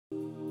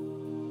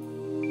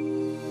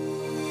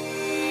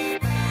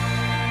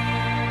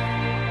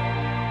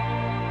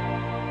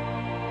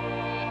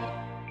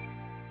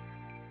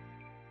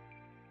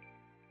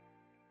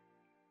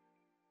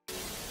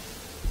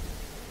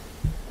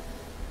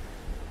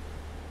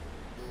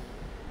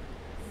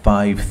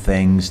5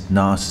 things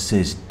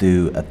narcissists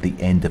do at the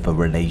end of a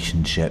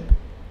relationship.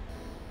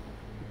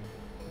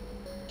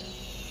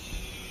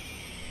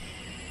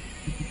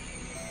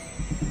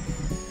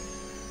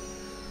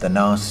 The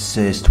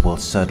narcissist will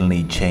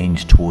suddenly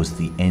change towards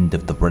the end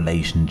of the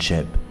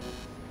relationship.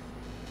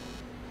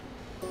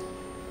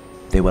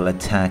 They will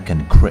attack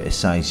and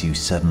criticize you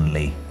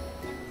suddenly.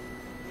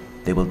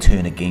 They will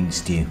turn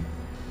against you.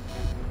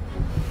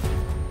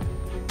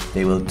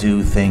 They will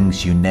do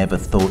things you never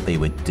thought they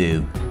would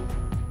do.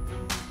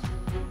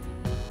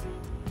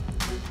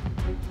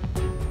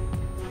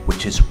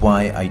 Which is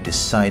why I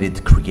decided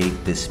to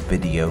create this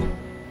video,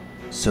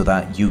 so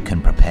that you can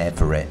prepare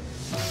for it.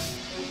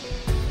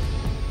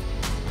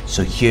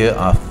 So here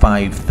are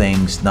 5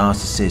 things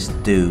narcissists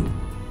do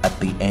at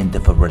the end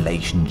of a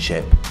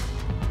relationship.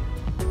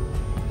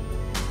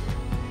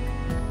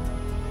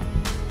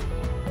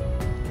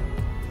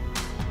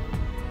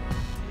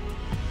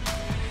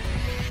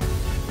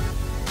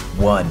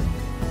 One,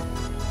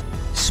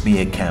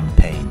 smear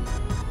campaign.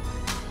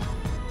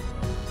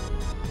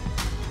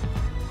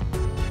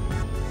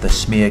 The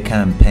smear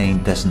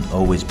campaign doesn't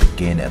always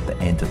begin at the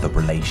end of the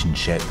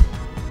relationship.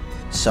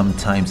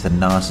 Sometimes the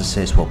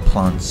narcissist will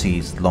plant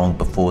seeds long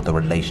before the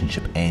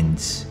relationship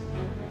ends.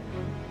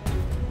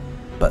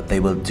 But they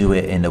will do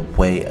it in a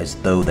way as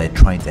though they're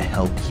trying to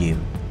help you,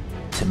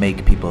 to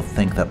make people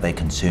think that they're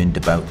concerned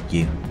about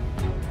you.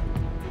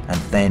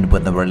 And then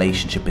when the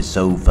relationship is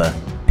over,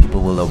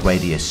 people will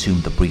already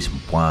assume the reason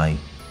why,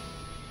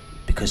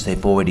 because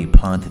they've already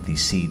planted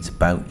these seeds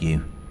about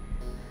you.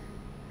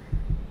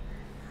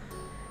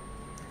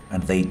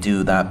 And they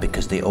do that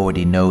because they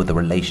already know the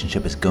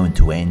relationship is going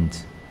to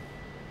end.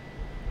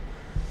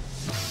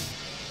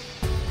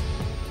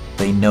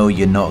 They know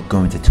you're not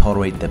going to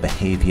tolerate their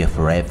behavior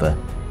forever.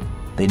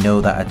 They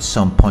know that at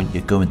some point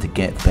you're going to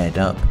get fed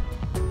up,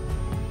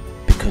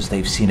 because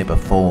they've seen it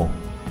before,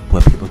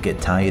 where people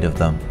get tired of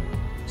them.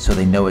 So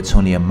they know it's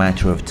only a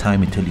matter of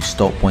time until you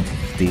stop wanting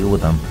to deal with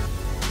them.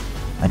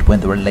 And when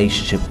the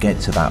relationship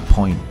gets to that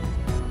point,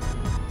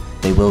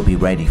 they will be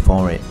ready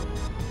for it.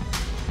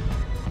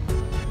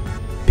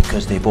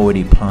 Because they've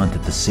already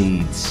planted the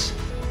seeds.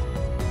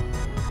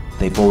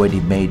 They've already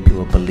made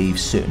people believe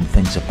certain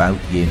things about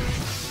you.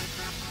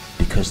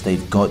 Because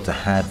they've got to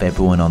have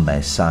everyone on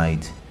their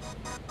side.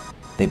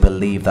 They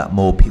believe that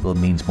more people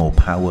means more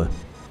power.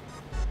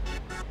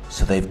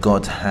 So they've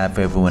got to have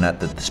everyone at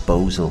their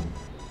disposal.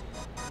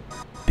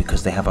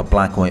 Because they have a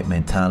black-white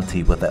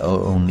mentality where there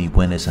are only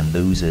winners and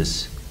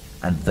losers,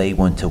 and they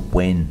want to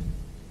win.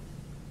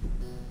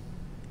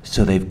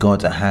 So they've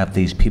got to have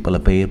these people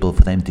available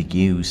for them to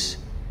use,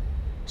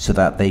 so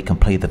that they can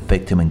play the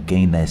victim and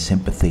gain their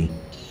sympathy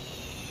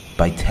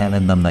by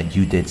telling them that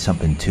you did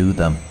something to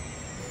them.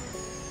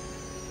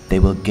 They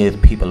will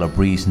give people a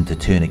reason to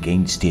turn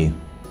against you,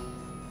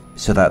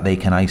 so that they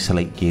can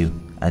isolate you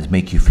and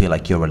make you feel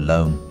like you're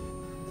alone.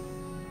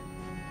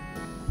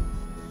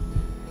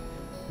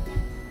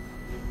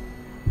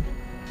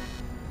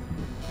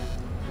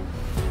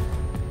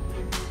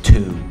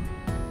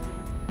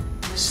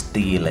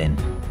 Stealing.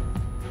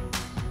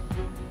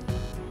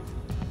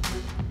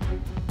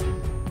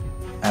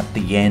 At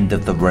the end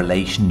of the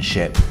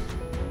relationship,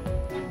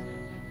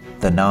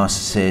 the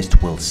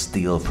narcissist will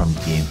steal from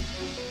you.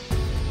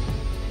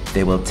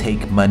 They will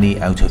take money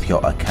out of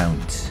your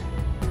account.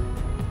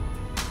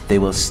 They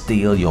will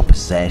steal your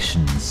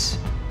possessions.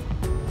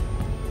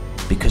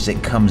 Because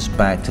it comes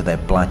back to their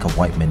black and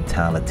white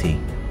mentality,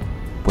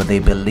 where they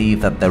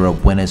believe that there are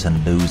winners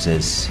and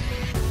losers.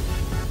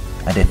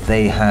 And if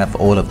they have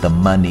all of the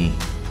money,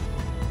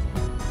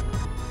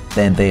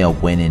 then they are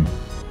winning.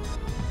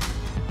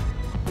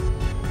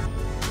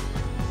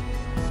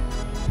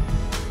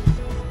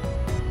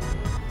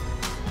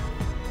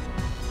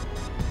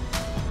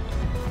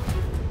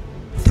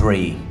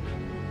 Three,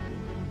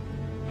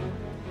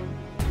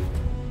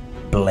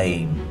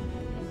 blame.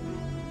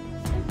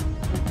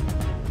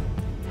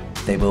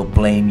 They will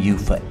blame you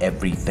for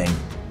everything.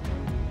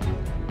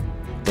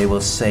 They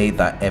will say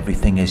that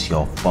everything is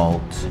your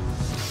fault.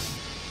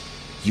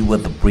 You were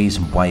the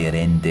reason why it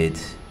ended.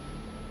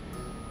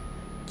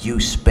 You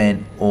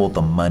spent all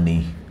the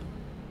money.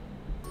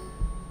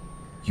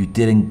 You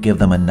didn't give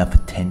them enough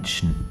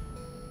attention.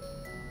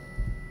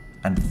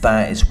 And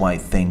that is why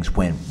things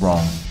went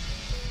wrong.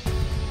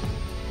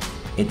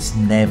 It's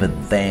never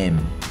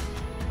them.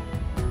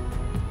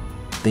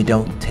 They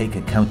don't take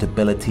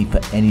accountability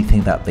for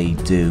anything that they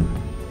do.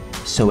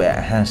 So it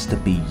has to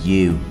be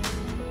you.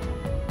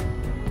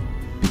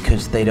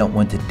 Because they don't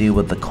want to deal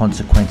with the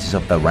consequences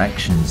of their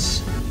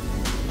actions.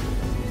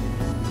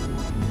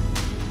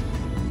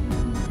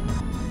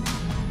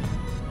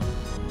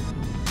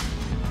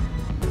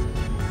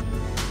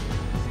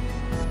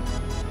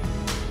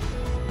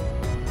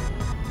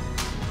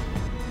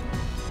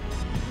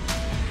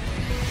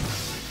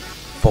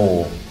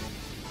 Four,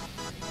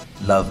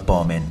 love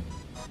bombing.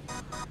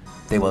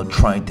 They will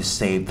try to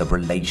save the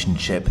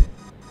relationship.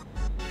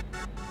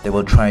 They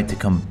will try to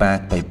come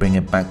back by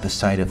bringing back the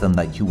side of them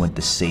that you want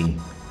to see.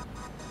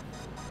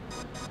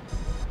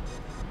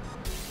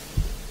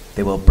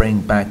 They will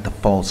bring back the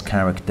false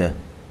character.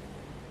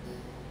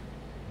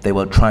 They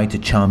will try to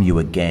charm you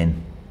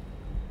again.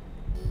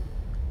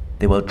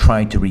 They will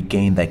try to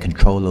regain their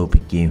control over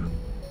you.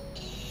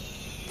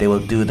 They will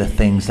do the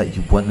things that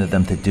you wanted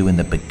them to do in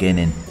the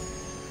beginning,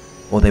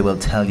 or they will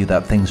tell you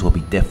that things will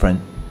be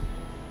different.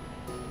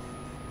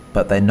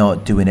 But they're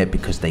not doing it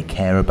because they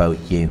care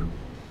about you,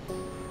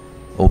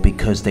 or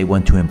because they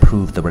want to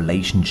improve the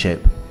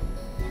relationship.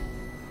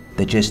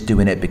 They're just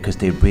doing it because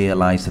they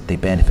realize that they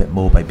benefit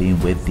more by being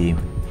with you,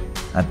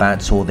 and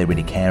that's all they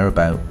really care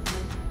about.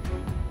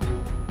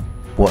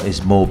 What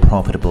is more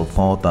profitable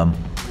for them.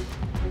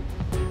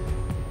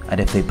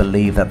 And if they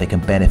believe that they can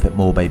benefit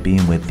more by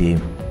being with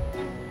you,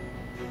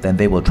 then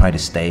they will try to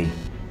stay.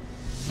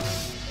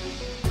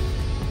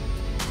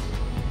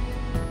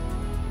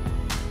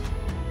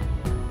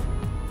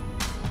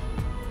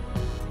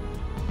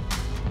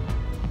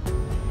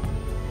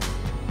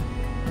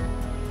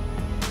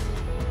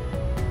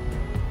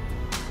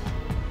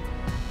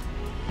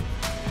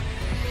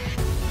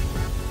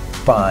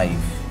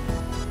 Five,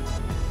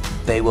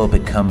 they will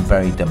become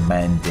very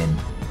demanding.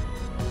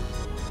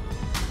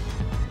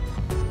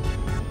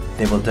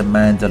 They will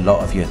demand a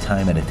lot of your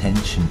time and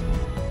attention.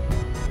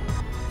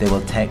 They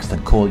will text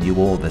and call you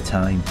all the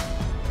time.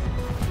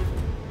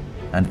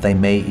 And they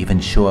may even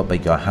show up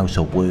at your house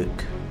or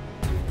work.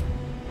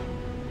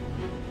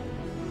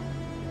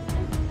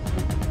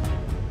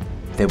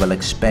 They will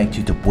expect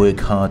you to work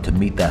hard to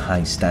meet their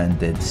high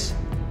standards,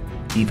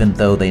 even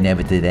though they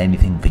never did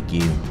anything for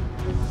you.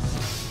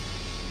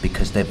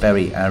 Because they're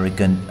very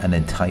arrogant and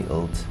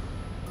entitled.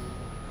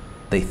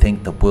 They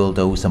think the world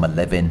owes them a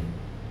living.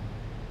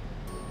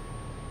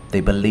 They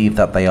believe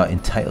that they are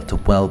entitled to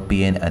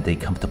well-being and a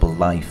comfortable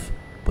life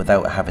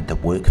without having to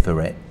work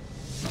for it.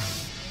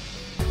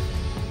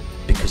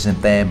 Because in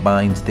their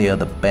minds they are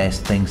the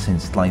best thing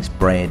since sliced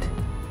bread,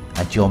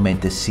 and you're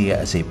meant to see it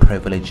as a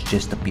privilege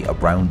just to be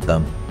around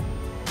them.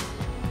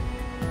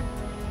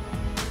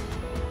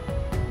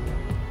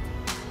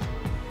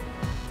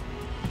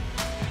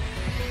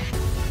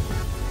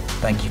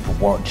 Thank you for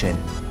watching.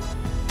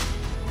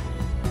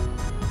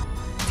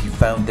 If you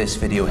found this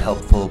video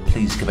helpful,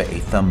 please give it a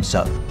thumbs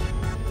up.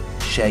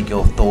 Share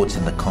your thoughts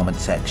in the comment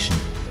section.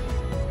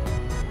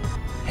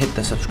 Hit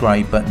the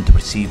subscribe button to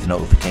receive the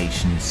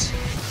notifications.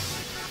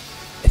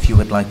 If you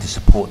would like to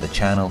support the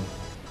channel,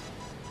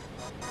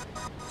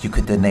 you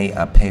could donate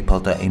at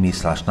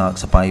paypal.me/Narc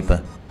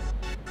Survivor.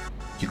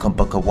 You can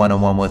book a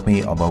one-on-one with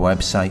me on my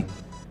website.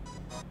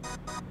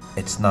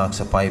 It's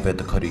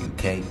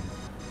narcsurvivor.co.uk.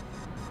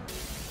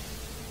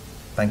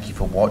 Thank you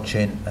for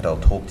watching, and I'll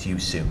talk to you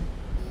soon.